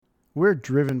We're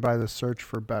driven by the search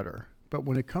for better, but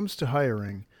when it comes to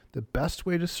hiring, the best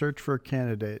way to search for a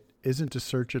candidate isn't to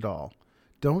search at all.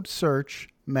 Don't search,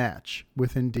 match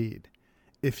with Indeed.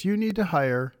 If you need to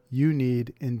hire, you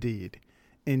need Indeed.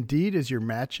 Indeed is your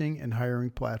matching and hiring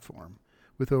platform.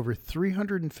 With over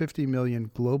 350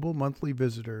 million global monthly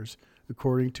visitors,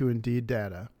 according to Indeed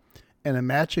data, and a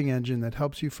matching engine that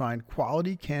helps you find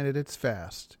quality candidates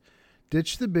fast.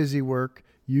 Ditch the busy work.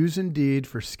 Use Indeed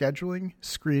for scheduling,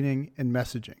 screening, and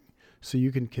messaging so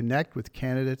you can connect with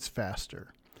candidates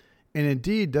faster. And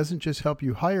Indeed doesn't just help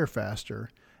you hire faster.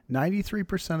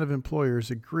 93% of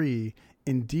employers agree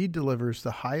Indeed delivers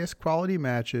the highest quality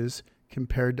matches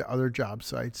compared to other job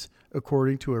sites,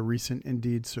 according to a recent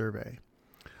Indeed survey.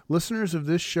 Listeners of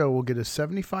this show will get a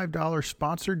 $75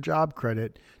 sponsored job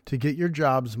credit to get your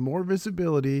jobs more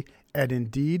visibility at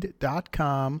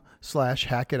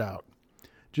Indeed.com/hackitout.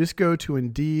 Just go to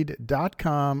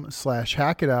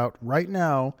Indeed.com/hackitout right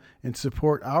now and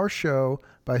support our show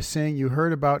by saying you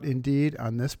heard about Indeed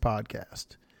on this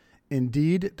podcast.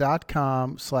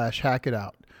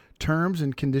 Indeed.com/hackitout. Terms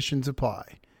and conditions apply.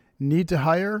 Need to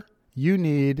hire? You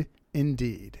need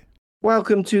Indeed.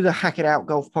 Welcome to the Hack It Out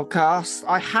Golf Podcast.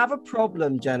 I have a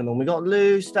problem, gentlemen. We got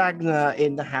Lou Stagner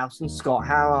in the house and Scott.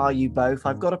 How are you both?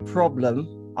 I've got a problem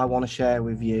I want to share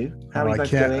with you. How are you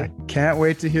both doing? I can't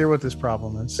wait to hear what this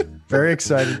problem is. Very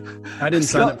excited. I didn't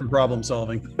sign up for problem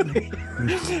solving.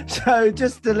 So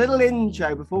just a little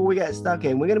intro before we get stuck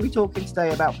in. We're going to be talking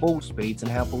today about ball speeds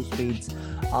and how ball speeds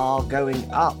are going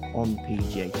up on the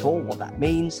PGA Tour, what that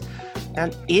means.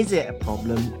 And is it a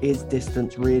problem? Is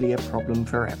distance really a problem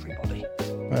for everybody?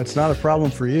 Well, it's not a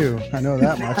problem for you. I know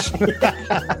that much.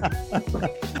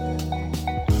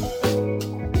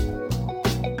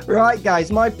 Right, guys,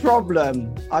 my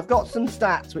problem. I've got some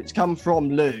stats which come from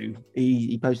Lou.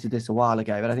 He posted this a while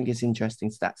ago, but I think it's interesting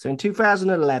stats. So in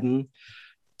 2011,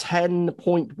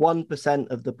 10.1%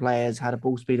 of the players had a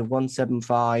ball speed of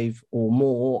 175 or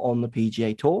more on the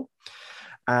PGA Tour.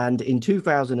 And in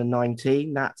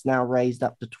 2019, that's now raised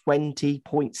up to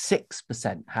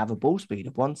 20.6% have a ball speed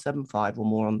of 175 or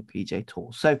more on the PGA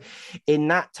Tour. So in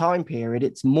that time period,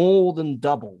 it's more than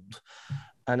doubled.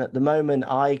 And at the moment,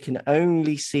 I can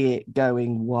only see it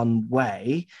going one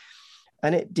way.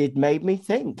 And it did make me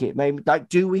think. It made me like,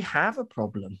 do we have a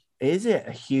problem? Is it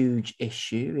a huge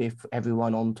issue if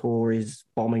everyone on tour is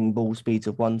bombing ball speeds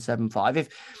of 175? If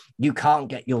you can't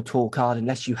get your tour card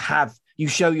unless you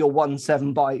show your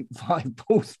 175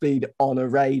 ball speed on a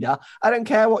radar. I don't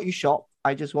care what you shot.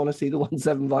 I just want to see the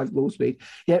 175 ball speed.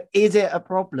 Is it a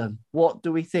problem? What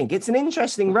do we think? It's an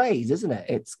interesting raise, isn't it?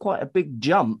 It's quite a big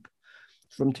jump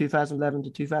from 2011 to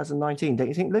 2019. Don't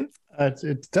you think, Lou?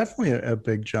 It's definitely a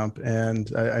big jump. And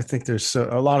I think there's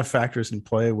a lot of factors in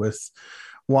play with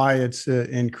why it's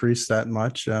increased that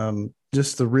much.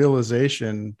 Just the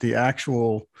realization, the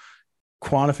actual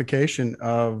quantification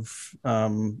of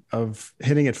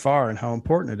hitting it far and how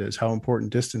important it is, how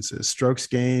important distance is. Strokes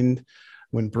gained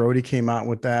when Brody came out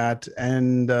with that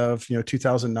end of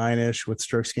 2009-ish with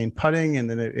strokes gained putting, and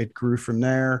then it grew from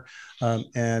there.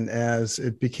 And as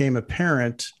it became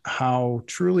apparent how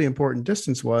truly important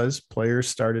distance was, players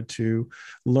started to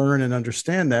learn and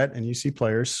understand that, and you see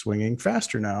players swinging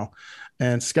faster now.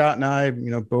 And Scott and I,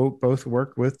 both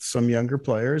work with some younger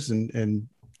players, and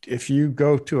if you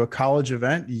go to a college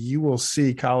event, you will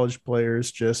see college players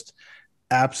just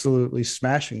absolutely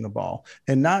smashing the ball,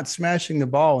 and not smashing the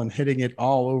ball and hitting it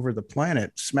all over the planet,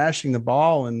 smashing the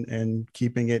ball and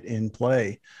keeping it in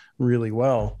play really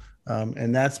well.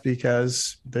 And that's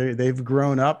because they've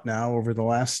grown up now over the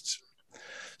last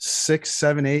 6,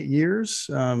 7, 8 years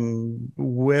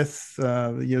with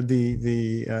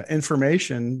the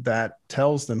information that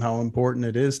tells them how important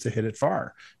it is to hit it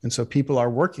far. And so people are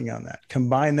working on that.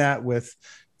 Combine that with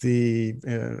the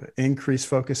increased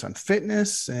focus on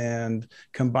fitness, and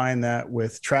combine that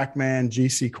with TrackMan,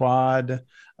 GC Quad,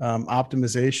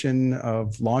 optimization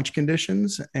of launch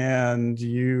conditions, and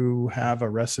you have a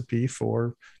recipe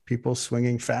for people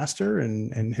swinging faster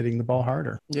and hitting the ball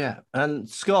harder. Yeah. And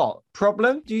Scott,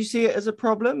 problem? Do you see it as a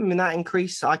problem? I mean, that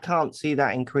increase, I can't see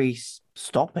that increase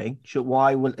stopping.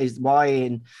 Why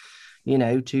in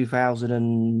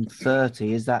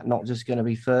 2030, is that not just going to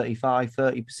be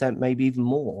 30%, maybe even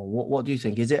more? What do you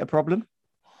think? Is it a problem?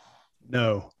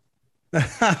 No.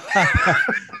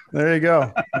 There you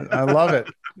go. I love it.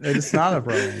 It's not a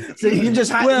problem. So you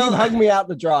just hug me out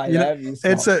the dry.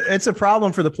 It's a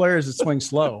problem for the players that swing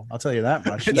slow. I'll tell you that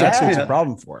much. That's what it's a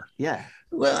problem for. Yeah.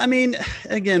 Well, I mean,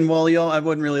 again, I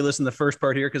wouldn't really listen to the first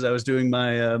part here because I was doing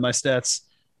my my stats,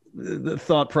 the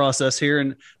thought process here,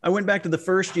 and I went back to the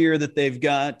first year that they've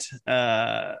got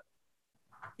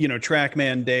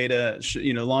TrackMan data,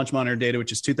 Launch Monitor data,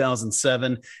 which is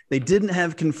 2007. They didn't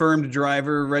have confirmed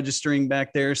driver registering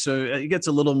back there, so it gets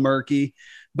a little murky.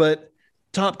 But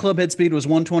top club head speed was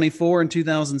 124 in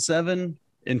 2007.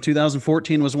 In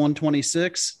 2014 was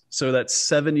 126. So that's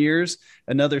 7 years.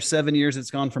 Another 7 years, it's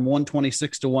gone from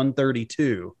 126 to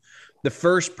 132. The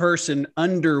first person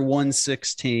under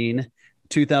 116,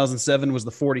 2007 was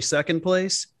the 42nd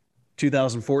place.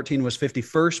 2014 was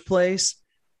 51st place.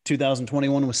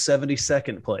 2021 was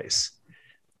 72nd place.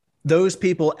 Those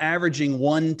people averaging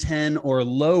 110 or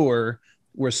lower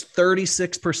was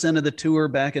 36% of the tour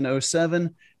back in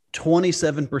 07,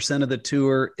 27% of the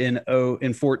tour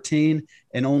in 14,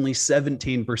 and only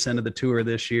 17% of the tour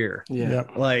this year. Yeah.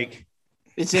 Like,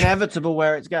 it's inevitable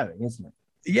where it's going, isn't it?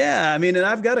 Yeah. I mean, and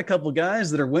I've got a couple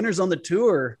guys that are winners on the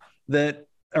tour that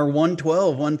are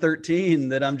 112, 113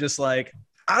 that I'm just like,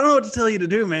 I don't know what to tell you to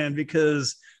do, man,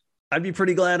 because I'd be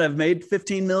pretty glad I've made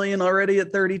 15 million already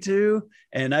at 32.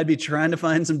 And I'd be trying to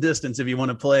find some distance if you want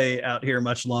to play out here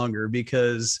much longer,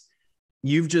 because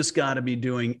you've just got to be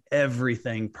doing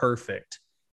everything perfect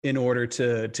in order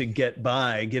to get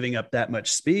by giving up that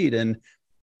much speed. And,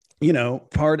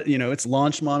 it's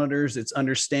launch monitors, it's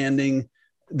understanding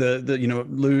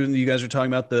Lou, you guys are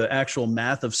talking about the actual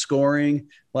math of scoring.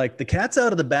 Like, the cat's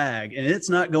out of the bag and it's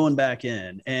not going back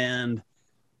in. And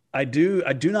I do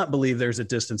not believe there's a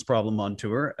distance problem on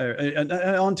tour.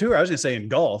 On tour, I was going to say in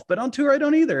golf, but on tour, I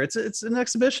don't either. It's an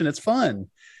exhibition. It's fun.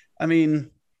 I mean,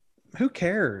 who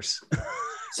cares?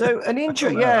 So an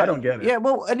I don't get it. Yeah,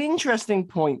 well, an interesting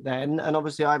point then, and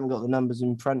obviously I haven't got the numbers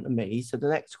in front of me. So the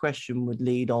next question would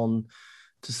lead on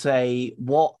to say,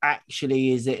 what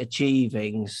actually is it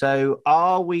achieving? So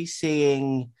are we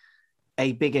seeing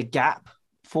a bigger gap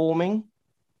forming,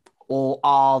 or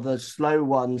are the slow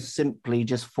ones simply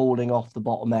just falling off the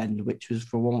bottom end, which was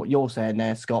from what you're saying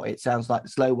there, Scott? It sounds like the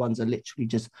slow ones are literally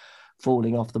just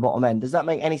falling off the bottom end. Does that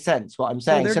make any sense, what I'm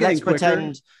saying? Well, so let's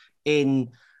pretend in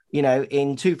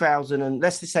 2000 and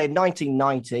let's just say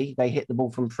 1990, they hit the ball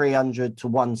from 300 to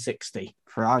 160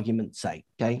 for argument's sake.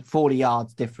 Okay. 40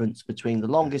 yards difference between the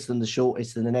longest and the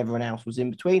shortest, and then everyone else was in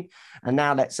between. And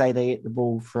now let's say they hit the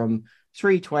ball from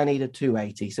 320 to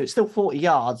 280. So it's still 40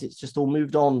 yards. It's just all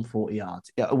moved on 40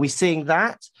 yards. Are we seeing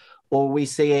that, or are we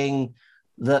seeing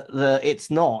that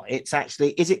it's not? It's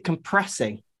actually, is it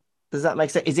compressing? Does that make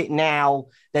sense? Is it now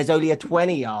there's only a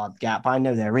 20-yard gap? I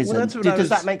know there isn't. Well, does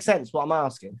that make sense, what I'm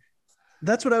asking?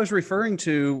 That's what I was referring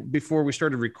to before we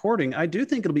started recording. I do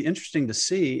think it'll be interesting to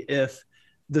see if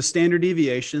the standard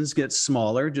deviations get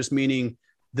smaller, just meaning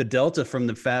the delta from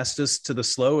the fastest to the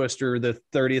slowest, or the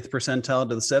 30th percentile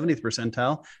to the 70th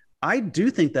percentile. I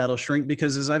do think that'll shrink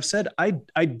because, as I've said,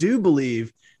 I do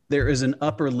believe there is an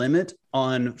upper limit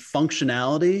on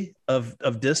functionality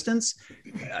of distance.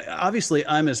 Obviously,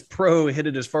 I'm as pro hit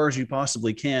it as far as you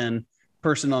possibly can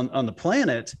person on the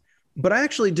planet, but I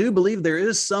actually do believe there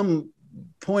is some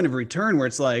point of return where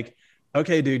it's like,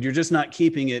 okay, dude, you're just not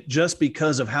keeping it just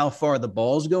because of how far the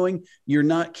ball's going. You're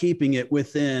not keeping it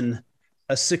within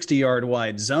a 60-yard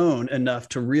wide zone enough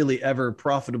to really ever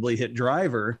profitably hit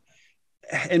driver.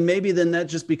 And maybe then that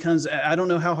just becomes, I don't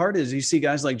know how hard it is. You see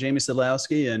guys like Jamie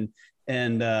Sadlowski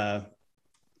and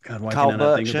God, why Kyle can't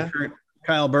I think Berkshire. of the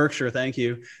Kyle Berkshire. Thank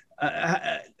you.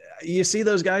 You see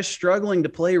those guys struggling to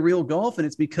play real golf, and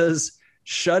it's because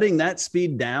shutting that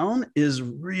speed down is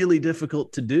really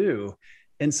difficult to do.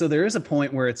 And so there is a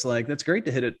point where it's like, that's great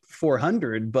to hit it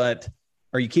 400, but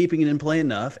are you keeping it in play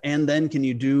enough? And then can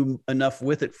you do enough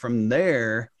with it from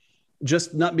there?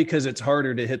 Just not because it's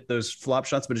harder to hit those flop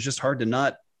shots, but it's just hard to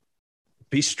not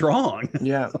be strong.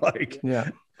 Yeah.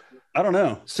 I don't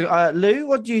know. So, Lou,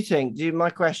 what do you think? My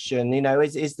question,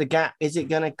 is the gap, is it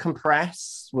going to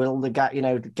compress? Will the gap,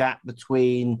 the gap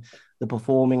between the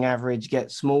performing average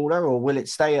get smaller, or will it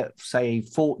stay at, say,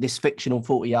 this fictional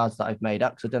 40 yards that I've made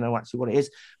up? Because I don't know actually what it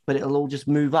is, but it'll all just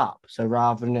move up. So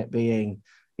rather than it being,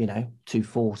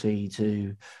 240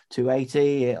 to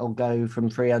 280, it'll go from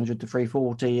 300 to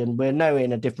 340, and we're now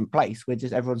in a different place.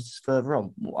 Everyone's just further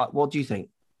on. What do you think?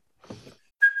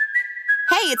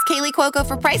 Hey, it's Kaylee Cuoco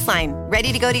for Priceline.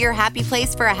 Ready to go to your happy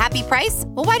place for a happy price?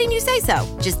 Well, why didn't you say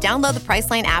so? Just download the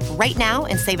Priceline app right now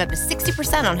and save up to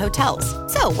 60% on hotels.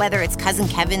 So whether it's Cousin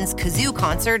Kevin's Kazoo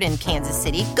Concert in Kansas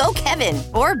City, go Kevin,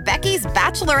 or Becky's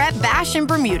Bachelorette Bash in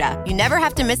Bermuda, you never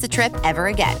have to miss a trip ever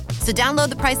again. So download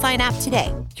the Priceline app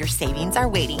today. Your savings are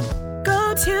waiting.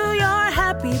 Go to your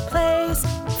happy place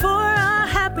for a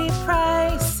happy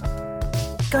price.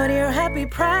 Go to your happy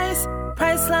price,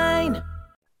 Priceline.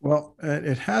 Well,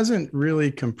 it hasn't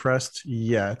really compressed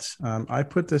yet. I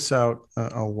put this out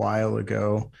a while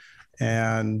ago,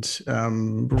 And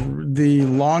the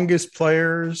longest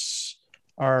players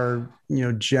are,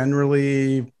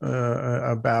 generally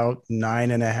about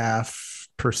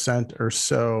 9.5% or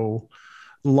so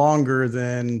longer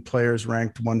than players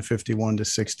ranked 151 to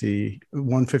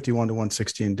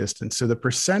 160 in distance. So the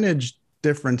percentage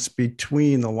difference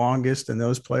between the longest and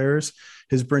those players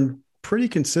has been pretty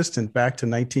consistent back to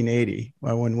 1980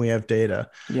 when we have data.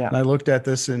 Yeah. And I looked at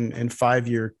this in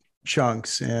 5-year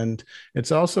chunks, and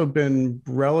it's also been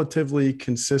relatively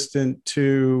consistent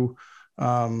to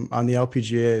on the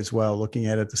LPGA as well, looking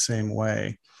at it the same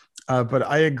way. But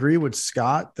I agree with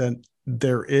Scott that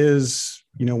there is,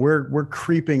 we're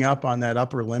creeping up on that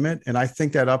upper limit. And I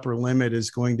think that upper limit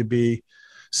is going to be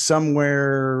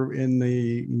somewhere in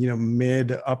the,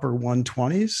 mid upper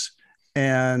 120s.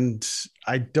 And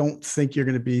I don't think you're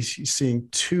going to be seeing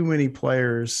too many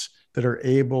players that are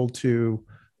able to,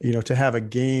 to have a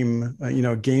game,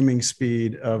 gaming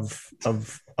speed of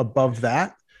above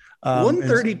that.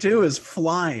 132 is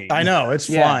flying. I know it's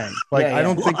flying. I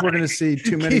don't think we're going to see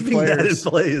too many Keeping players that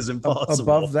in play is impossible.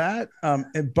 above that.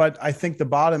 But I think the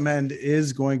bottom end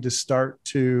is going to start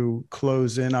to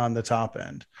close in on the top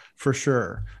end for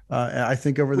sure. I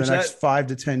think over the next 5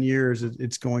 to 10 years,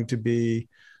 it's going to be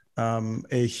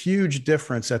a huge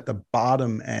difference at the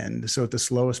bottom end. So at the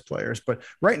slowest players, but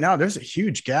right now there's a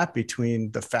huge gap between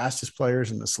the fastest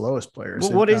players and the slowest players.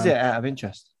 Well, what is it out of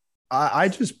interest? I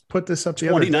just put this up the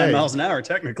 29 other day. miles an hour,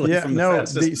 technically. Yeah, from the no.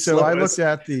 fastest So I looked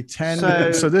at the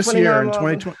 10. So this year in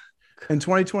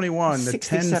 2021, the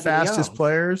 10 fastest yards.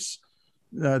 Players,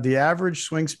 the average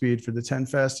swing speed for the 10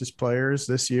 fastest players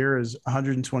this year is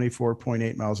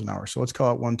 124.8 miles an hour. So let's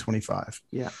call it 125.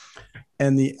 Yeah.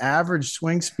 And the average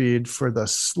swing speed for the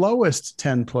slowest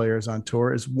 10 players on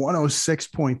tour is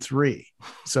 106.3.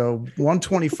 So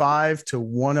 125 to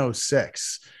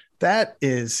 106. That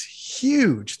is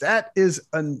huge. That is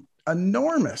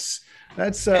enormous.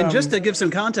 That's and just to give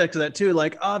some context to that too,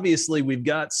 like obviously we've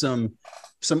got some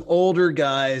older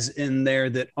guys in there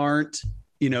that aren't,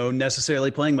 necessarily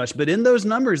playing much, but in those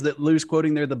numbers that Lou's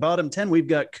quoting there, the bottom 10, we've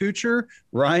got Kuchar,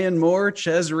 Ryan Moore,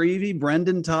 Ches Reavie,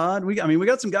 Brendan Todd. We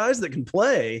got some guys that can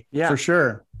play for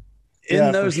sure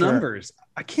in those numbers.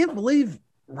 I can't believe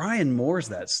Ryan Moore's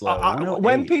that slow.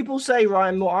 When people say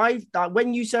Ryan Moore,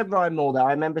 when you said Ryan Moore,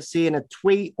 I remember seeing a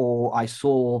tweet or I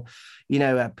saw, a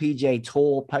PGA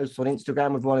Tour post on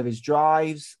Instagram with one of his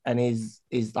drives, and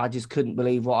I just couldn't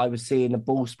believe what I was seeing, the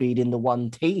ball speed in the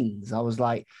 1-teens. I was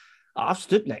like, I've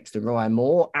stood next to Ryan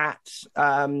Moore I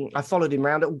followed him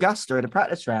around at Augusta at a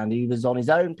practice round. He was on his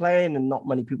own playing and not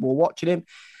many people were watching him.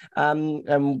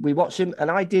 And we watched him, and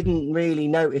I didn't really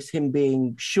notice him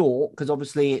being short because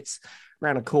obviously it's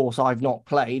around a course I've not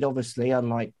played, obviously,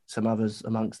 unlike some others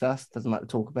amongst us. Doesn't like to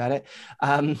talk about it.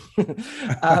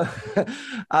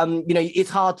 It's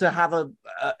hard to have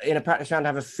in a practice round,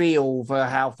 have a feel for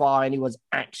how far anyone's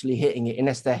actually hitting it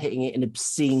unless they're hitting it in an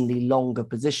obscenely longer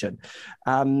position.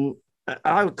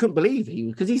 I couldn't believe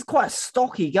because he's quite a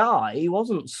stocky guy. He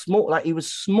wasn't small, he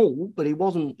was small, but he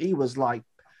was like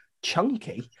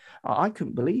chunky. I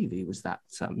couldn't believe he was that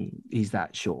he's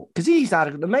that short, because he's had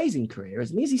an amazing career,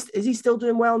 isn't he? Is he still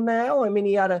doing well now? I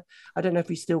mean, I don't know if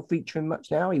he's still featuring much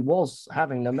now. He was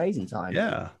having an amazing time.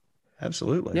 Yeah,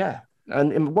 absolutely. Yeah.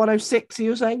 And in 106,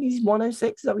 you were saying he's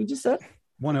 106, is that what you just said?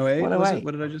 108. 108.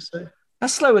 What did I just say?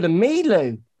 That's slower than me,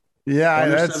 Lou. Yeah,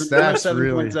 that's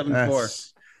really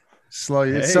 7.74. Slow.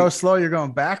 It's so slow you're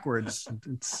going backwards.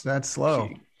 It's that slow.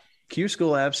 Q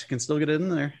School apps can still get it in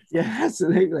there. Yeah,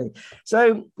 absolutely.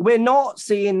 So we're not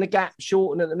seeing the gap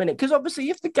shorten at the minute, because obviously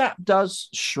if the gap does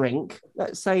shrink,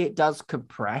 let's say it does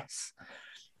compress,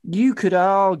 you could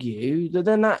argue that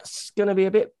then that's going to be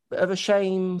a bit of a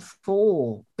shame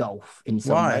for golf in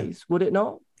some ways, would it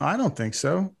not? I don't think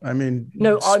so. I mean,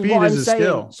 no, speed is a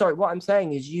skill. Sorry, what I'm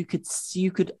saying is you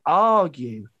could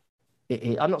argue.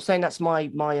 I'm not saying that's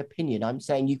my opinion. I'm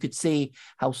saying you could see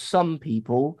how some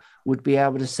people would be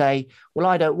able to say, well,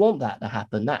 I don't want that to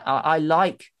happen. That I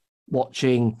like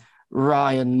watching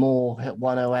Ryan Moore at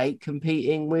 108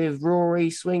 competing with Rory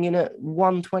swinging at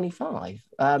 125.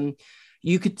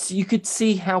 You could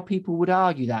see how people would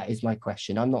argue that, is my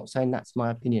question. I'm not saying that's my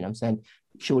opinion. I'm saying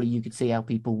surely you could see how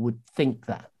people would think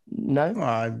that.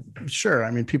 No? Sure.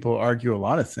 I mean, people argue a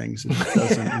lot of things. It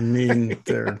doesn't mean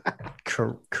they're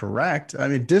correct. I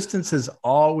mean, distance has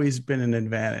always been an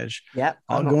advantage. Yeah.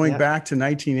 Going back to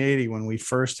 1980, when we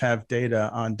first have data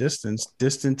on distance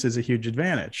is a huge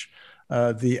advantage.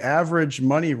 The average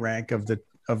money rank of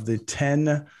the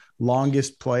 10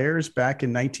 longest players back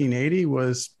in 1980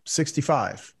 was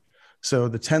 65. So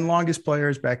the 10 longest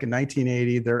players back in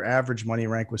 1980, their average money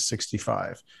rank was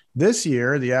 65. This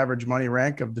year, the average money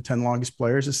rank of the 10 longest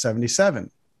players is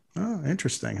 77. Oh,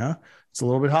 interesting, huh? It's a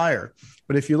little bit higher.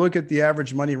 But if you look at the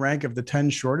average money rank of the 10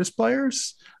 shortest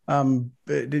players,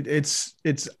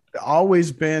 it's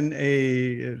always been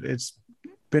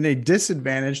a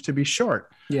disadvantage to be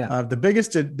short. Yeah. The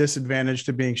biggest disadvantage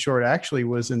to being short actually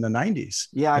was in the 90s.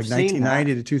 Yeah, I've like seen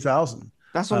 1990 to 2000.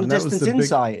 That's on the Distance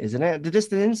Insight, isn't it? The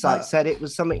Distance Insight said it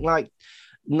was something like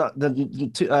not the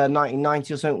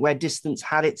 1990 or something, where distance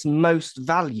had its most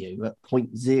value at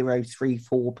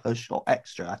 0.034 per shot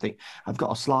extra. I think I've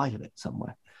got a slide of it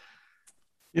somewhere.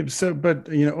 Yeah, so, but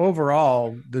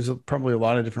overall, there's probably a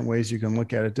lot of different ways you can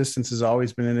look at it. Distance has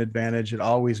always been an advantage; it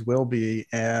always will be.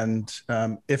 And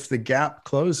if the gap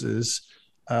closes,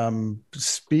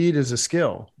 speed is a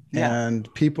skill. Yeah.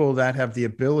 And people that have the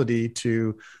ability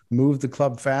to move the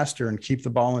club faster and keep the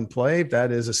ball in play,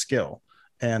 that is a skill,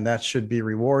 and that should be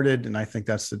rewarded. And I think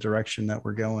that's the direction that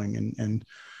we're going. And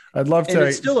I'd love to. And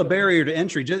it's still a barrier to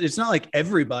entry. It's not like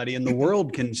everybody in the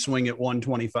world can swing at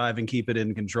 125 and keep it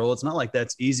in control. It's not like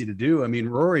that's easy to do. I mean,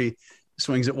 Rory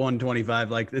swings at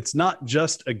 125. Like, it's not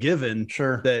just a given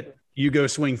that you go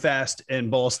swing fast and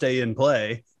ball stay in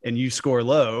play and you score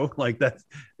low. Like, that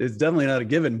is definitely not a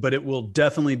given, but it will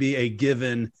definitely be a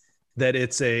given that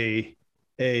it's a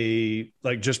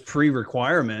like just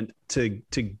pre-requirement to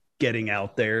getting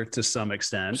out there to some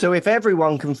extent. So if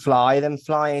everyone can fly, then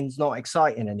flying's not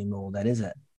exciting anymore, then, is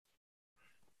it?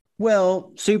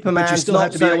 Well, Superman, you still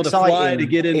have to be able to fly to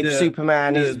get into. If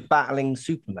Superman is battling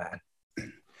Superman.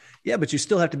 Yeah, but you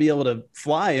still have to be able to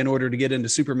fly in order to get into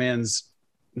Superman's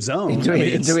zone. Into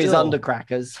his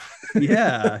undercrackers.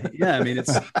 Yeah. I mean,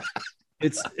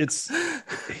 it's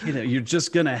you're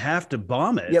just gonna have to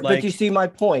bomb it. Yeah, but you see my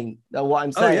point of what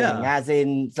I'm saying. As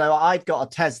in, so I've got a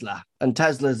Tesla, and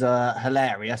Teslas are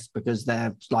hilarious because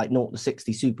they're like 0 to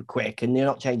 60 super quick, and you're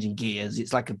not changing gears.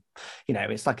 It's like a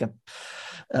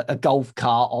golf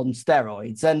cart on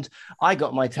steroids. And I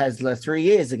got my Tesla 3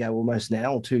 years ago, almost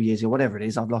now, or 2 years ago, whatever it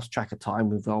is. I've lost track of time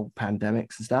with old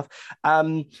pandemics and stuff.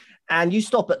 And you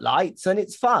stop at lights and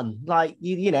it's fun. Like,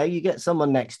 you get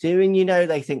someone next to you and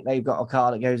they think they've got a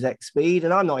car that goes X speed.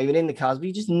 And I'm not even in the cars, but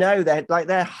you just know they're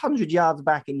 100 yards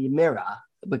back in your mirror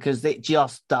because it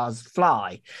just does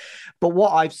fly. But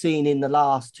what I've seen in the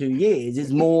last 2 years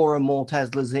is more and more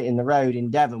Teslas hitting the road in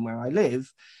Devon where I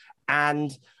live.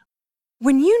 And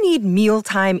when you need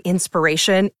mealtime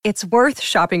inspiration, it's worth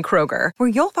shopping Kroger, where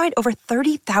you'll find over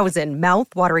 30,000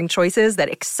 mouth-watering choices that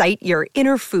excite your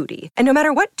inner foodie. And no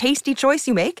matter what tasty choice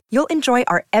you make, you'll enjoy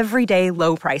our everyday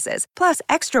low prices, plus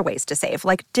extra ways to save,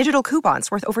 like digital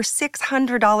coupons worth over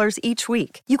 $600 each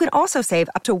week. You can also save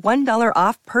up to $1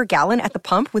 off per gallon at the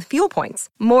pump with fuel points.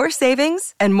 More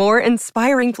savings and more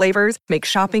inspiring flavors make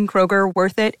shopping Kroger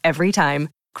worth it every time.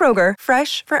 Kroger,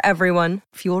 fresh for everyone.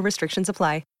 Fuel restrictions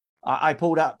apply. I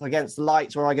pulled up against the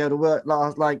lights where I go to work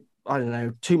last,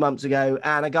 2 months ago,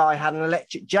 and a guy had an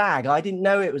electric Jag. I didn't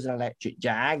know it was an electric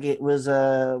Jag. It was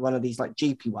one of these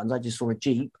Jeepy ones. I just saw a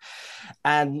Jeep,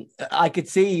 and I could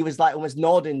see he was almost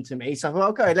nodding to me. So I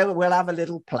thought, okay, we'll have a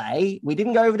little play. We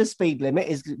didn't go over the speed limit.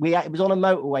 It was on a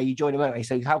motorway. You join a motorway.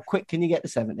 So how quick can you get to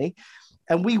 70?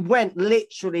 And we went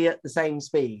literally at the same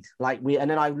speed. And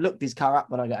then I looked his car up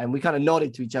when I got, and we kind of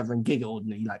nodded to each other and giggled,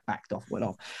 and he backed off, went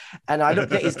off. And I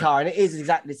looked at his car, and it is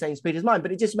exactly the same speed as mine.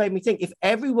 But it just made me think, if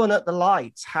everyone at the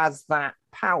lights has that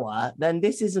power, then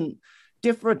this isn't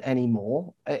different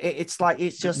anymore. It's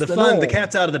just the fun. The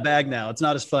cat's out of the bag now. It's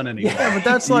not as fun anymore. Yeah, but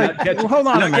that's hold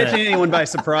on. You're not catching anyone by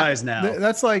surprise now.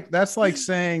 That's like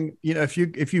saying,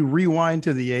 if you rewind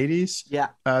to the 80s,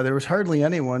 there was hardly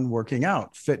anyone working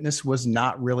out. Fitness was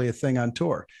not really a thing on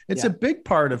tour. It's a big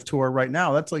part of tour right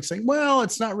now. That's like saying, well,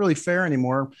 it's not really fair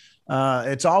anymore.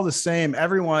 It's all the same.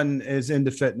 Everyone is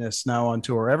into fitness now on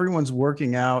tour. Everyone's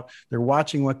working out. They're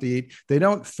watching what they eat. They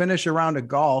don't finish a round of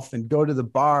golf and go to the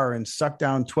bar and suck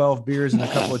down 12 beers and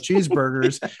a couple of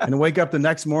cheeseburgers and wake up the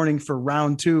next morning for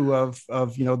round 2 of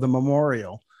the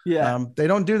memorial. Yeah. They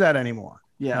don't do that anymore.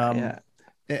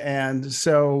 And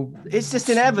so it's just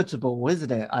inevitable,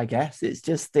 isn't it? I guess it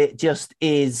just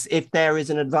is. If there is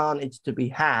an advantage to be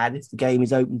had, if the game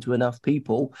is open to enough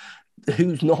people,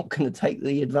 who's not going to take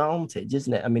the advantage,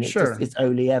 isn't it? I mean, it's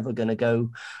only ever going to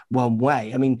go one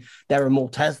way. I mean, there are more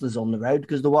Teslas on the road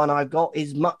because the one I've got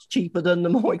is much cheaper than the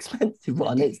more expensive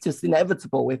one. It's just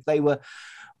inevitable. If they were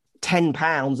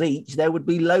 £10 each, there would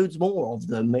be loads more of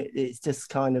them. It's just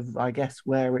kind of, I guess,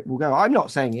 where it will go. I'm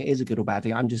not saying it is a good or bad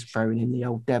thing. I'm just throwing in the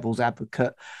old devil's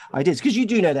advocate ideas, because you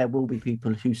do know there will be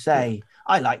people who say,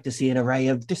 I like to see an array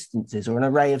of distances or an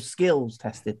array of skills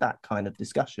tested. That kind of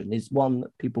discussion is one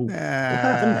that people will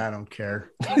have, isn't it? I don't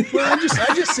care. Well,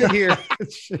 I just sit here.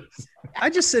 I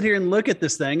just sit here and look at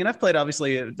this thing, and I've played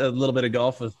obviously a little bit of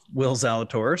golf with Will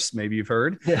Zalatoris. Maybe you've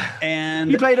heard. Yeah.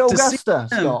 And you played Augusta,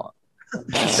 Scott.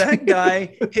 That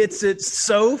guy hits it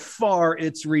so far,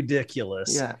 it's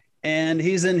ridiculous. Yeah. And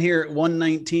he's in here at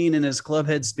 119 in his club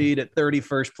head speed at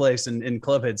 31st place in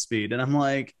club head speed. And I'm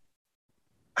like,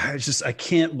 I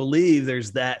can't believe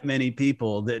there's that many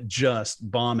people that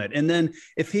just bomb it. And then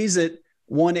if he's at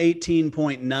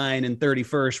 118.9 and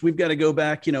 31st, we've got to go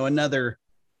back, another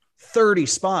 30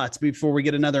 spots before we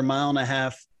get another mile and a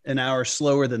half an hour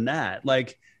slower than that.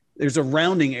 Like, there's a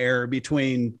rounding error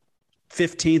between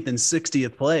 15th and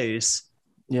 60th place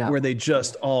where they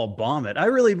just all bomb it. I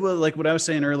really will, like what I was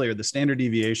saying earlier, the standard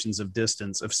deviations of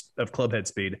distance of club head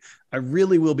speed. I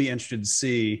really will be interested to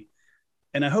see,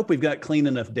 and I hope we've got clean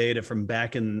enough data from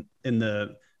back in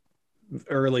the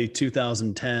early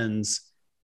 2010s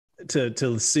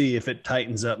to see if it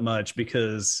tightens up much,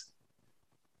 because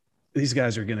these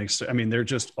guys are going to, they're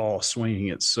just all swinging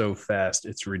it so fast.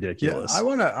 It's ridiculous. Yeah,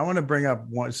 I want to bring up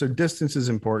one. So distance is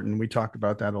important. We talk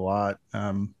about that a lot.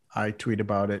 I tweet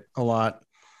about it a lot.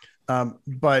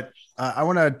 But I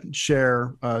want to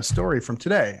share a story from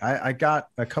today. I got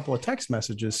a couple of text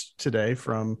messages today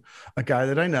from a guy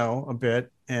that I know a bit.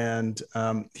 And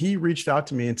he reached out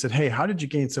to me and said, hey, how did you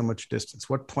gain so much distance?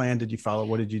 What plan did you follow?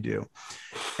 What did you do?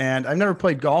 And I've never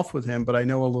played golf with him, but I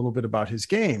know a little bit about his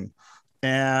game.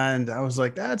 And I was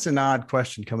like, that's an odd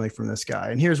question coming from this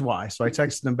guy. And here's why. So I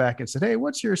texted him back and said, hey,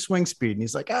 what's your swing speed? And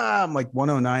he's like, I'm like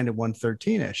 109 to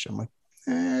 113-ish. I'm like,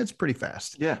 it's pretty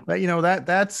fast. Yeah. But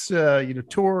that's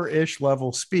tour-ish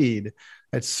level speed.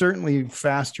 It's certainly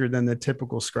faster than the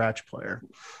typical scratch player.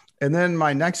 And then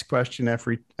my next question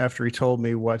after he told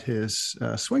me what his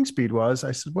swing speed was,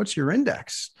 I said, what's your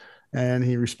index? And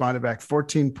he responded back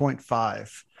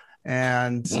 14.5.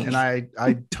 And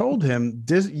I told him,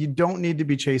 you don't need to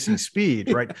be chasing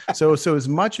speed, right? So as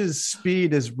much as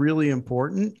speed is really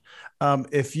important,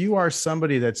 if you are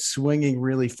somebody that's swinging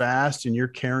really fast and you're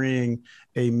carrying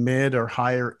a mid or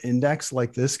higher index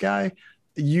like this guy,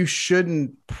 you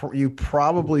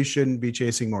probably shouldn't be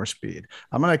chasing more speed.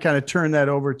 I'm going to kind of turn that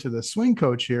over to the swing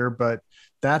coach here, but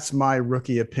that's my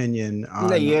rookie opinion on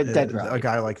dead right. A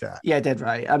guy like that. Yeah, dead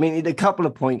right. A couple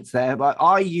of points there, but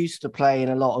I used to play in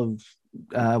a lot of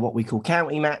what we call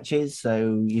county matches.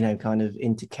 So, kind of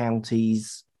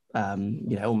inter-counties,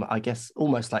 I guess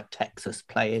almost like Texas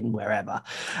playing wherever.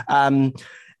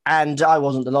 And I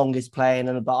wasn't the longest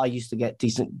playing, but I used to get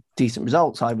decent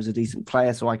results. I was a decent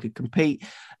player, so I could compete.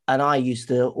 And I used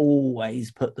to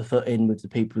always put the foot in with the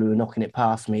people who were knocking it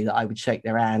past me, that I would shake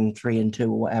their hand 3-2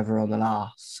 or whatever on the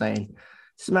last, saying,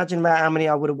 just imagine about how many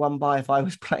I would have won by if I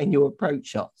was playing your approach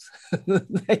shots.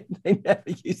 they never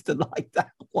used to like that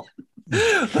one.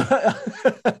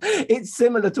 It's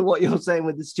similar to what you're saying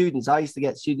with the students. I used to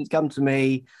get students come to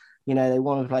me, they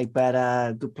want to play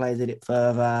better, good players hit it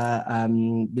further. I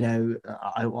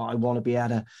want to be able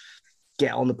to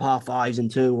get on the par 5s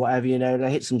and 2, whatever,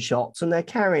 they hit some shots and they're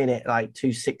carrying it like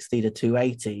 260 to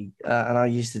 280. And I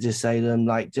used to just say to them,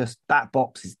 like, just that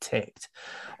box is ticked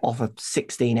off a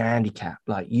 16 handicap.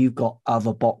 Like, you've got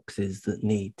other boxes that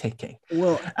need ticking.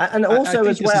 Well, and also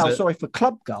as well, for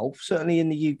club golf, certainly in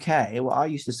the UK, what I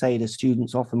used to say to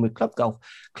students often with club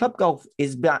golf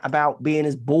is about being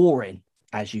as boring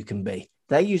as you can be.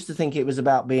 They used to think it was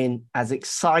about being as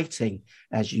exciting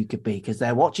as you could be, because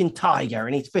they're watching Tiger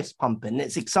and he's fist pumping and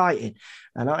it's exciting.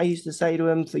 And I used to say to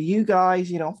them, for you guys,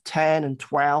 10 and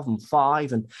 12 and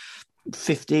 5 and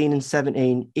 15 and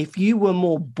 17, if you were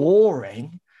more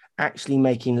boring, actually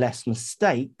making less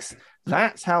mistakes,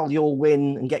 that's how you'll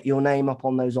win and get your name up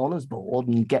on those honors board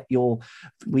and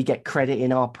we get credit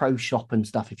in our pro shop and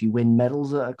stuff. If you win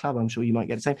medals at a club, I'm sure you might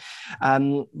get the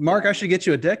same. Mark, I should get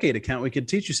you a decade account. We could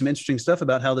teach you some interesting stuff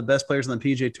about how the best players on the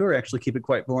PGA Tour actually keep it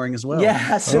quite boring as well. Yeah,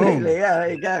 absolutely. Yeah,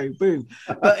 there you go. Boom.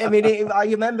 But I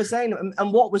remember saying,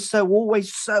 and what was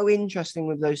always so interesting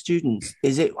with those students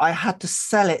is I had to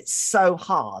sell it so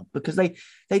hard, because they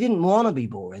didn't want to be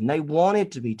boring. They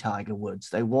wanted to be Tiger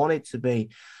Woods. They wanted to be.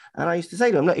 And I used to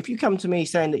say to them, look, if you come to me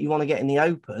saying that you want to get in the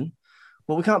Open,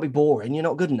 well, we can't be boring. You're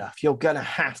not good enough. You're going to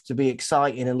have to be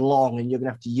exciting and long, and you're going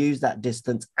to have to use that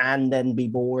distance and then be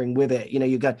boring with it.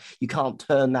 You can't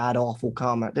turn that off or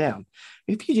calm that down.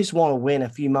 If you just want to win a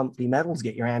few monthly medals,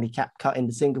 get your handicap cut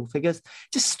into single figures,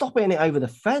 just stop hitting it over the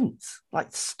fence.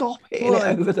 Stop hitting it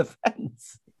over the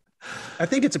fence. I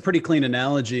think it's a pretty clean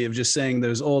analogy of just saying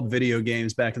those old video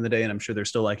games back in the day, and I'm sure they're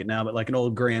still like it now, but like an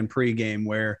old Grand Prix game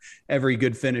where every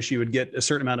good finish you would get a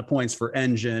certain amount of points for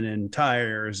engine and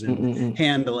tires and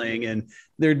handling. And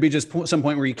there'd be just some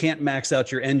point where you can't max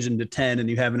out your engine to 10 and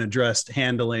you haven't addressed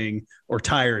handling or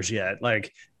tires yet.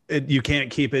 You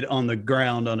can't keep it on the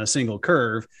ground on a single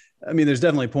curve. I mean, there's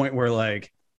definitely a point where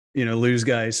Lou's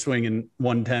guy's swinging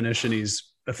 110-ish and he's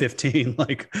a 15.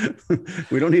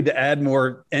 We don't need to add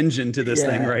more engine to this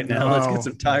thing right now. Let's get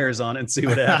some tires on it and see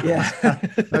what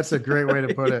happens. That's a great way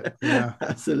to put it. Yeah,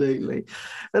 absolutely.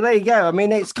 But there you go. I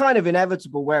mean, it's kind of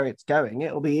inevitable where it's going.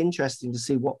 It'll be interesting to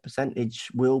see what percentage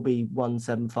will be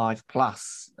 175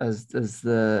 plus as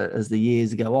the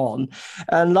years go on.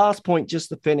 And last point, just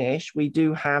to finish, we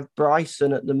do have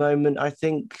Bryson at the moment, I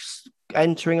think,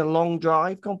 entering a long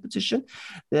drive competition.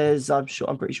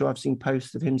 I'm pretty sure I've seen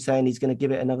posts of him saying he's going to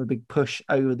give it another big push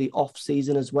over the off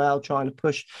season as well, trying to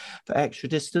push for extra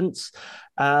distance.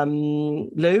 Lou,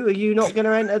 are you not going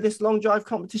to enter this long drive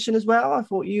competition as well? I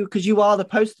thought because you are the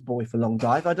poster boy for long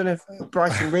drive. I don't know if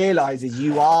Bryson realizes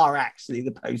you are actually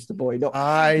the poster boy.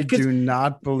 I do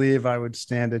not believe I would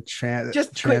stand a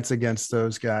chance against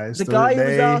those guys. The guy who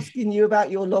was asking you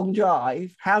about your long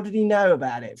drive, how did he know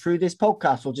about it? Through this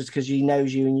podcast or just because he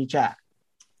knows you and you chat?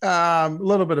 A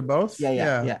little bit of both.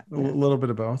 Yeah. A little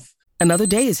bit of both. Another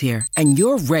day is here and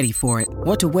you're ready for it.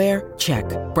 What to wear? Check.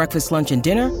 Breakfast, lunch, and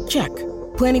dinner? Check.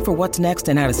 Planning for what's next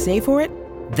and how to save for it?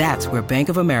 That's where Bank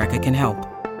of America can help.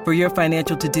 For your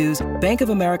financial to-dos, Bank of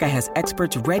America has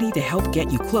experts ready to help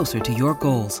get you closer to your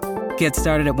goals. Get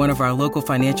started at one of our local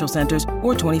financial centers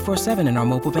or 24/7 in our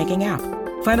mobile banking app.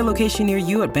 Find a location near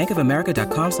you at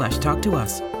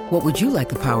bankofamerica.com/talktous. What would you like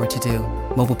the power to do?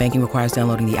 Mobile banking requires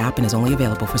downloading the app and is only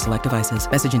available for select devices.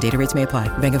 Message and data rates may apply.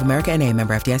 Bank of America N.A.,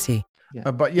 member FDIC.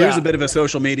 But there's a bit of a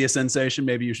social media sensation.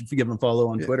 Maybe you should give him a follow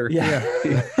on Twitter. He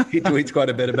tweets quite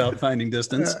a bit about finding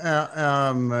distance.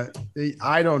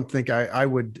 I don't think I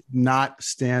would not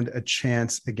stand a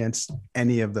chance against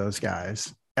any of those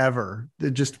guys ever.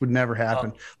 It just would never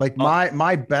happen.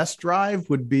 My best drive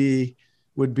would be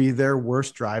their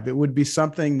worst drive. It would be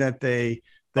something that they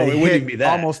it wouldn't be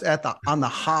that almost on the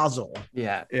hosel.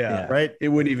 Yeah. Right. It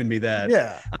wouldn't even be that.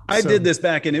 Yeah. I did this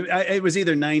back in, it was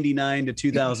either 99 to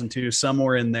 2002,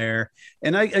 somewhere in there.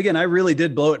 And I really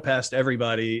did blow it past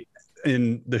everybody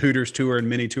in the Hooters Tour and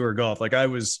mini tour golf. I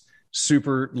was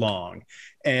super long,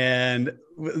 and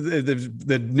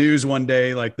the news one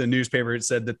day, the newspaper had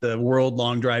said that the World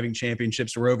Long Driving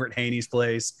Championships were over at Haney's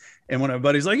place. And one of my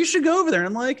buddies you should go over there. And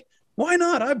I'm like, why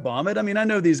not? I bomb it. I mean, I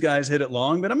know these guys hit it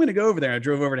long, but I'm going to go over there. I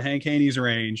drove over to Hank Haney's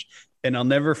range, and I'll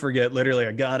never forget, literally,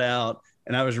 I got out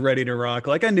and I was ready to rock.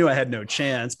 I knew I had no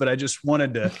chance, but I just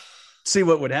wanted to see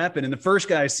what would happen. And the first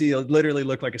guy I see literally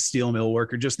looked like a steel mill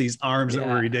worker, just these arms that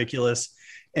were ridiculous.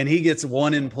 And he gets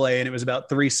one in play, and it was about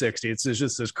 360. It's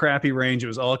just this crappy range. It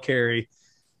was all carry.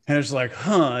 And it's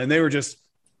and they were just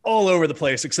all over the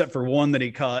place except for one that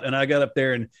he caught. And I got up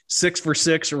there and 6 for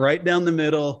 6 right down the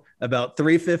middle, about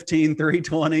 315,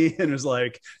 320. And it was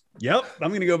yep, I'm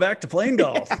going to go back to playing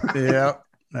golf. Yep,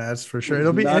 that's for sure.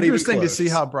 It'll be interesting to see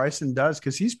how Bryson does,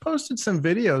 because he's posted some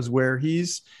videos where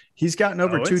he's gotten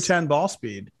over 210 ball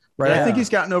speed, right? Yeah. I think he's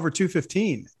gotten over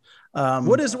 215.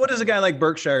 What does a guy like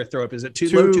Berkshire throw up? Is it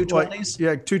low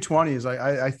 220s? 220s.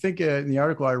 I think in the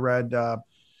article I read,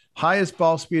 highest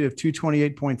ball speed of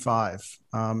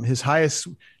 228.5.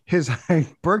 His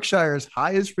Berkshire's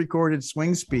highest recorded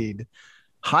swing speed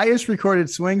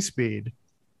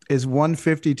is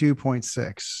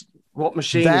 152.6. What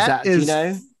machine is that? Do you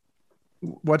know?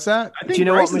 What's that? I think do you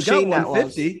know Bryson's what machine that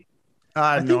was?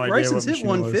 I have no idea. Bryson's hit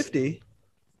 150.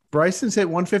 Bryson's hit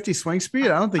 150 swing speed.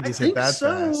 I don't think he's hit that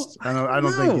fast. I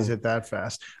don't think he's hit that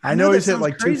fast. I know he's hit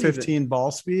 215 ball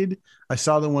speed. I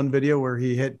saw the one video where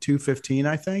he hit 215,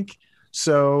 I think.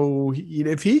 So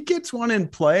if he gets one in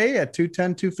play at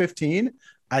 210, 215,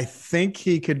 I think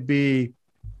he could be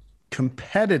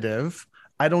competitive.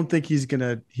 I don't think he's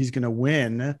gonna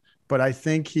win, but I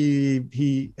think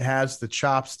he has the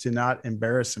chops to not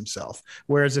embarrass himself.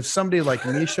 Whereas if somebody like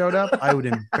me showed up, I would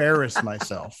embarrass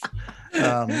myself.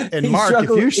 And Mark, if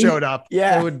you showed up,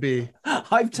 it would be.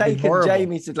 I've taken horrible.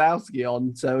 Jamie Sadlowski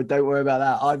on, so don't worry about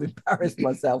that. I've embarrassed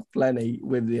myself plenty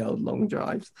with the old long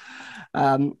drives.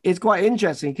 It's quite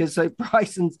interesting because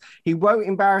Bryson's, he won't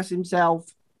embarrass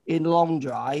himself in long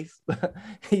drive, but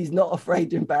he's not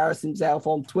afraid to embarrass himself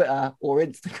on Twitter or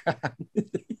Instagram.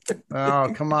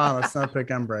 Oh, come on. Let's not pick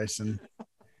on Bryson.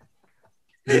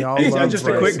 Just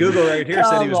Bryson. A quick Google right here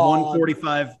said he was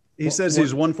 145. He says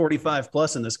he's 145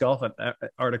 plus in this golf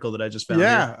article that I just found.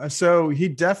 Yeah. Here. So he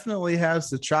definitely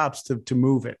has the chops to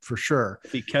move it for sure.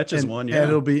 If he catches one, yeah. And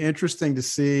it'll be interesting to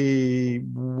see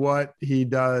what he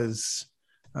does.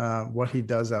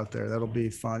 Out there. That'll be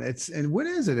fun. When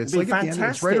is it? It's like at the end.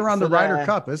 It's right around the Ryder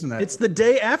Cup, isn't it? It's the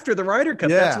day after the Ryder Cup.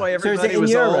 Yeah. That's why everybody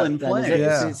was Europe, all in play.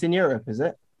 Yeah. It's in Europe, is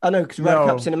it? Oh no, because Ryder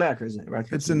Cup's in America, isn't it?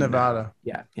 It's in Nevada.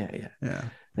 Yeah.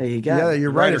 There you go. Yeah,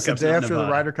 you're right. Ryder It's the Cup's day after Nevada.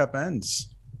 the Ryder Cup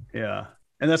ends. Yeah.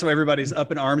 And that's why everybody's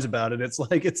up in arms about it. It's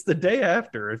like, it's the day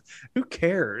after. Who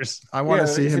cares? I want to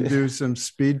see him do some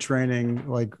speed training,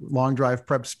 like long drive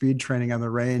prep speed training on the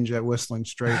range at Whistling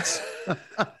Straits.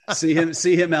 see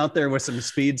him out there with some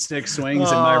speed stick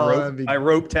swings and my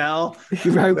rope towel.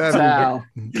 Classic.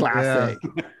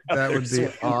 Yeah, that would be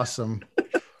awesome.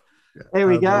 There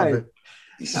we go.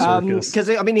 Because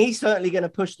he's certainly going to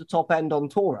push the top end on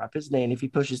tour up, isn't he? And if he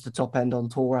pushes the top end on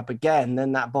tour up again,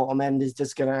 then that bottom end is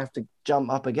just going to have to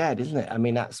jump up again, isn't it? I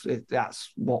mean,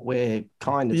 that's what we're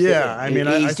kind of seeing.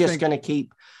 He's just going to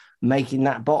keep making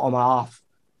that bottom half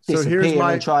disappear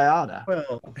and try harder.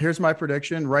 Well, here's my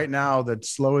prediction. Right now, the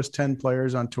slowest 10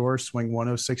 players on tour swing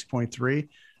 106.3.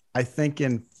 I think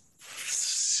in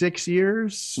 6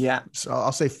 years, so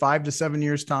I'll say 5 to 7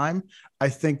 years time, I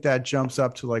think that jumps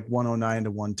up to like 109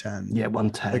 to 110. Yeah,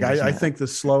 110. Like I think the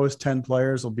slowest 10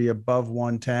 players will be above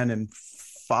 110 in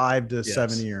 5 to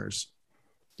 7 years.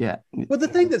 Yeah. Well, the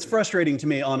thing that's frustrating to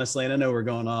me, honestly, and I know we're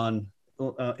going on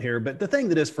here, but the thing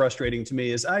that is frustrating to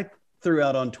me is I threw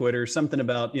out on Twitter something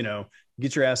about,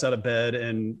 get your ass out of bed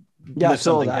and lift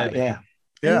something heavy. Yeah.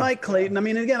 And Mike Clayton,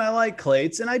 again, I like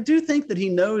Clates, and I do think that he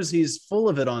knows he's full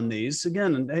of it on these.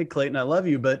 Again, hey, Clayton, I love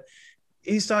you, but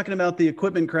he's talking about the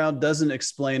equipment crowd doesn't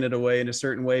explain it away in a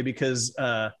certain way because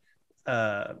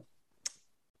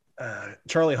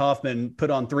Charlie Hoffman put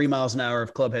on 3 miles an hour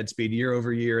of club head speed year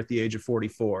over year at the age of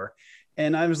 44.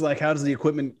 And I was like, how does the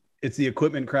equipment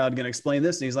crowd going to explain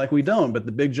this? And he's like, we don't, but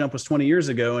the big jump was 20 years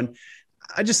ago. And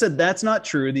I just said, that's not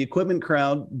true. The equipment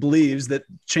crowd believes that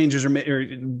changes are made or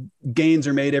gains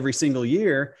are made every single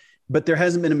year, but there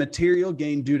hasn't been a material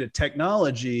gain due to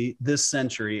technology this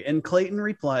century. And Clayton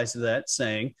replies to that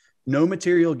saying, no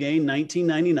material gain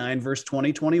 1999 versus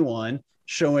 2021,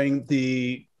 showing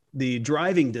the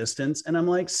driving distance. And I'm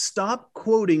like, stop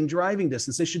quoting driving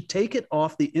distance. They should take it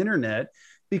off the internet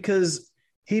because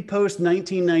he posts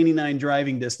 1999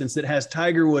 driving distance that has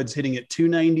Tiger Woods hitting at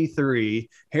 293,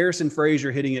 Harrison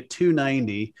Frazier hitting at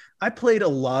 290. I played a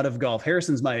lot of golf.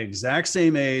 Harrison's my exact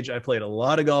same age. I played a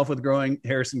lot of golf with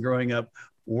Harrison growing up.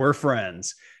 We're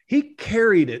friends. He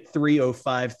carried it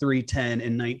 305, 310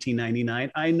 in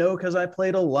 1999. I know because I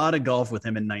played a lot of golf with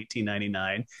him in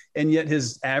 1999, and yet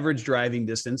his average driving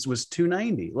distance was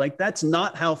 290. Like, that's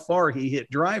not how far he hit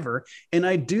driver. And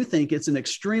I do think it's an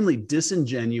extremely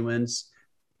disingenuous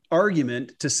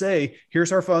argument to say,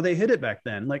 here's how far they hit it back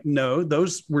then. Like, no,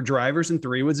 those were drivers and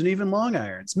 3-woods and even long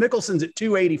irons. Mickelson's at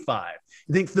 285.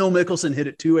 You think Phil Mickelson hit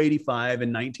at 285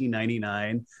 in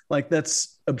 1999? Like,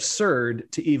 that's absurd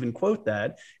to even quote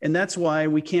that. And that's why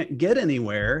we can't get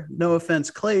anywhere. No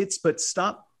offense, Clates, but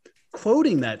stop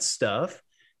quoting that stuff.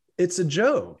 It's a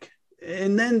joke.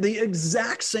 And then the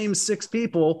exact same 6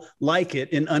 people like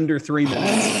it in under 3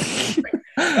 minutes.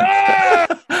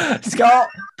 Scott,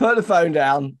 put the phone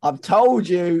down. I've told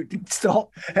you to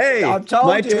stop. Hey, my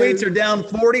tweets are down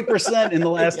 40% in the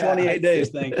last 28 days.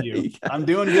 Thank you. I'm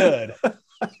doing good.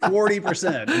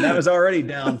 40%. And that was already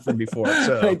down from before.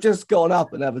 So they've just gone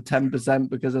up another 10%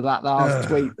 because of that last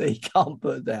tweet that he can't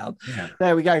put down. Yeah.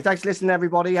 There we go. Thanks for listening,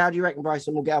 everybody. How do you reckon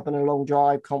Bryson will get up in a long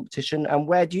drive competition? And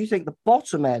where do you think the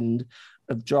bottom end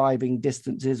of driving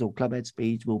distances or club head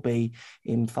speeds will be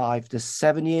in 5 to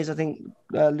 7 years? I think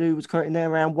Lou was quoting there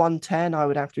around 110. I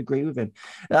would have to agree with him.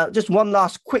 Just one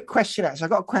last quick question.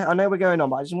 Actually, I know we're going on,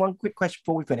 but just one quick question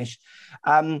before we finish.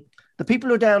 The people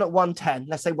who are down at 110,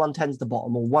 let's say 110 is the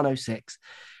bottom, or 106.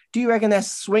 Do you reckon they're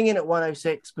swinging at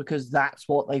 106 because that's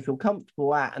what they feel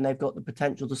comfortable at and they've got the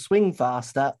potential to swing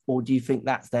faster? Or do you think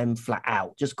that's them flat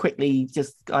out? Just quickly,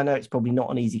 I know it's probably not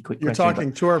an easy quick question. You're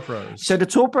talking tour pros. So the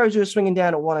tour pros are swinging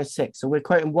down at 106. So we're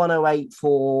quoting 108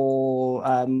 for,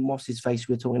 what's his face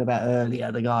we were talking about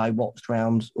earlier, the guy watched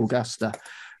around Augusta.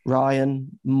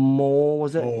 Ryan Moore,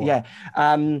 was it? Moore. Yeah.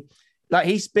 Like,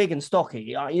 he's big and stocky.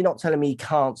 You're not telling me he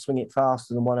can't swing it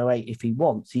faster than 108 if he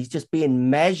wants. He's just being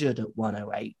measured at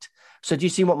 108. So do you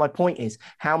see what my point is?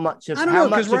 How much of, I don't know,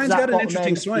 because Ryan's got an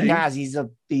interesting swing. He has. He's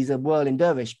a whirling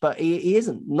dervish, but he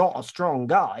isn't not a strong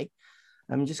guy.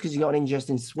 Just because you got an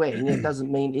interesting swing, it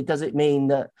doesn't mean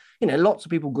that, lots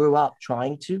of people grew up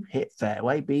trying to hit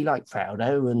fairway, be like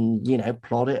Faldo, and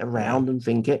plod it around and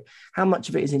think it. How much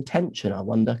of it is intention, I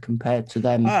wonder, compared to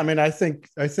them? I mean, I think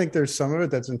there's some of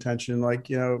it that's intention. Like,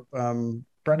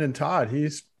 Brendan Todd,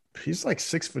 he's like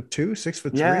 6'2",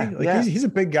 6'3". Like he's a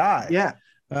big guy. Yeah.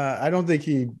 I don't think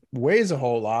he weighs a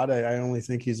whole lot. I only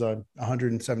think he's a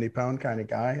 170-pound kind of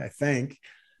guy, I think.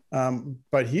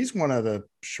 But he's one of the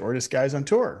shortest guys on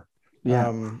tour.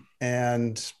 Yeah.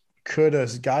 And could a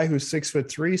guy who's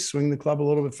 6'3" swing the club a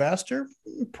little bit faster?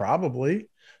 Probably.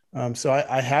 So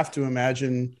I have to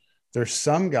imagine there's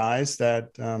some guys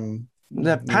that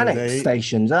they're panic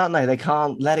stations, aren't they? They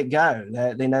can't let it go.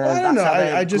 They know. I don't know.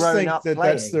 I just think that playing.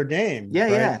 That's their game. Yeah,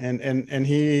 right? yeah. And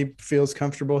he feels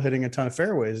comfortable hitting a ton of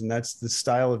fairways, and that's the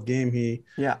style of game he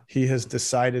has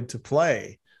decided to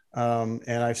play.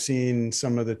 And I've seen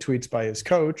some of the tweets by his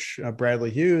coach, Bradley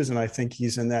Hughes, and I think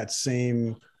he's in that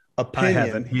same opinion. I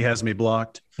haven't. He has me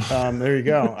blocked. There you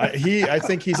go. I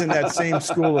think he's in that same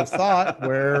school of thought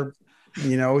where,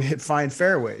 find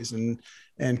fairways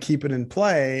and keep it in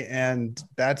play. And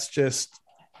that's just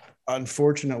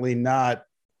unfortunately not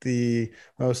the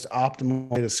most optimal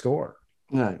way to score.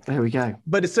 No, there we go.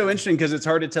 But it's so interesting because it's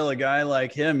hard to tell a guy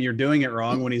like him you're doing it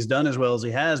wrong when he's done as well as he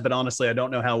has. But honestly, I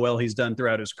don't know how well he's done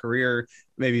throughout his career.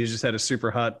 Maybe he's just had a super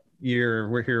hot year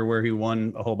where he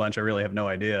won a whole bunch. I really have no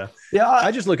idea. Yeah,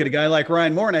 I just look at a guy like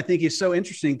Ryan Moore, and I think he's so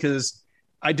interesting because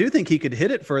I do think he could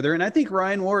hit it further. And I think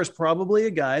Ryan Moore is probably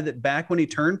a guy that back when he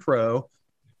turned pro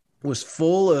was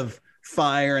full of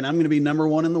fire and I'm going to be number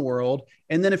one in the world.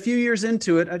 And then a few years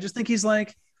into it, I just think he's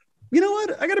like, you know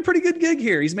what? I got a pretty good gig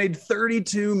here. He's made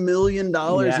 $32 million.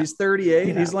 Yeah. He's 38.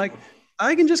 Yeah. He's like,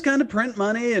 I can just kind of print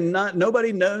money and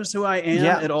nobody knows who I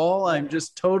am at all. I'm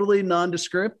just totally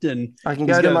nondescript. And I can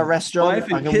go to my restaurant.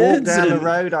 I can walk down the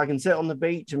road. I can sit on the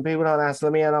beach and people don't ask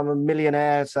me, and I'm a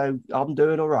millionaire. So I'm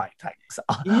doing all right. Thanks.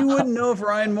 You wouldn't know if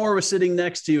Ryan Moore was sitting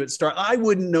next to you at Starbucks. I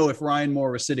wouldn't know if Ryan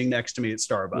Moore was sitting next to me at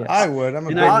Starbucks. Yeah. I would. I'm a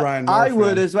big Ryan Moore fan. I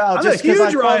would as well. I'm a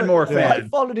huge Ryan Moore fan. I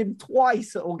followed him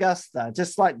twice at Augusta.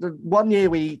 Just like the one year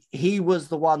he was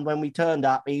the one when we turned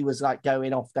up, he was like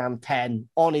going off down 10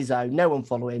 on his own. No one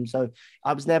followed him. So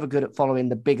I was never good at following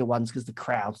the bigger ones because the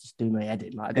crowds just do my head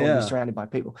in. Like, I don't want to be surrounded by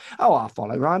people. Oh, I'll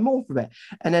follow Ryan Moore for a bit.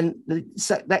 And then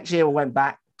the next year we went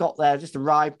back, got there, just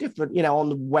arrived different, on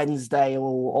the Wednesday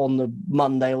or on the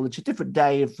Monday or the different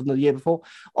day from the year before.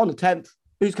 On the 10th,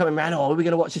 who's coming around? Oh, are we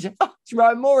going to watch this? Oh, it's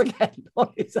Ryan Moore again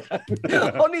on his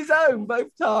own. On his own both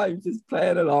times, just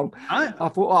playing along. I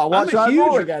thought, I'll watch Ryan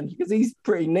Moore again because he's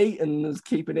pretty neat and was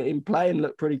keeping it in play and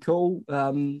looked pretty cool.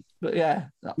 But yeah.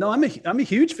 No, I'm a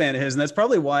huge fan of his, and that's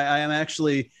probably why I am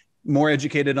actually more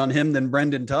educated on him than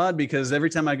Brendan Todd, because every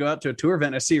time I go out to a tour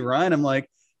event, I see Ryan, I'm like,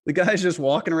 the guy's just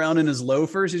walking around in his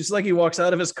loafers. He's just like, he walks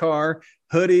out of his car,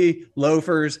 hoodie,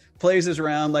 loafers, plays his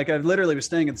round. Like, I literally was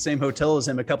staying at the same hotel as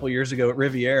him a couple years ago at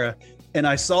Riviera, and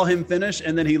I saw him finish,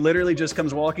 and then he literally just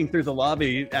comes walking through the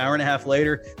lobby an hour and a half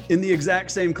later in the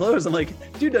exact same clothes. I'm like,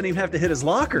 dude doesn't even have to hit his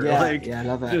locker. Yeah, like, I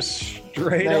love it. Just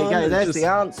straight there you on. go. There's the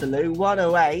answer, Lou.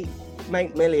 108.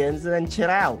 Make millions and then chill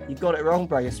out. You've got it wrong,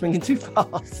 bro. You're swinging too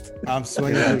fast. I'm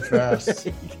swinging too fast.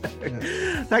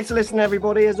 Yeah. Thanks for listening,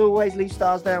 everybody. As always, leave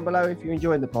stars down below if you're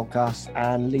enjoying the podcast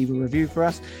and leave a review for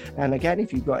us. And again,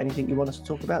 if you've got anything you want us to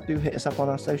talk about, do hit us up on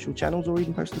our social channels or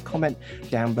even post a comment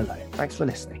down below. Thanks for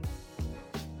listening.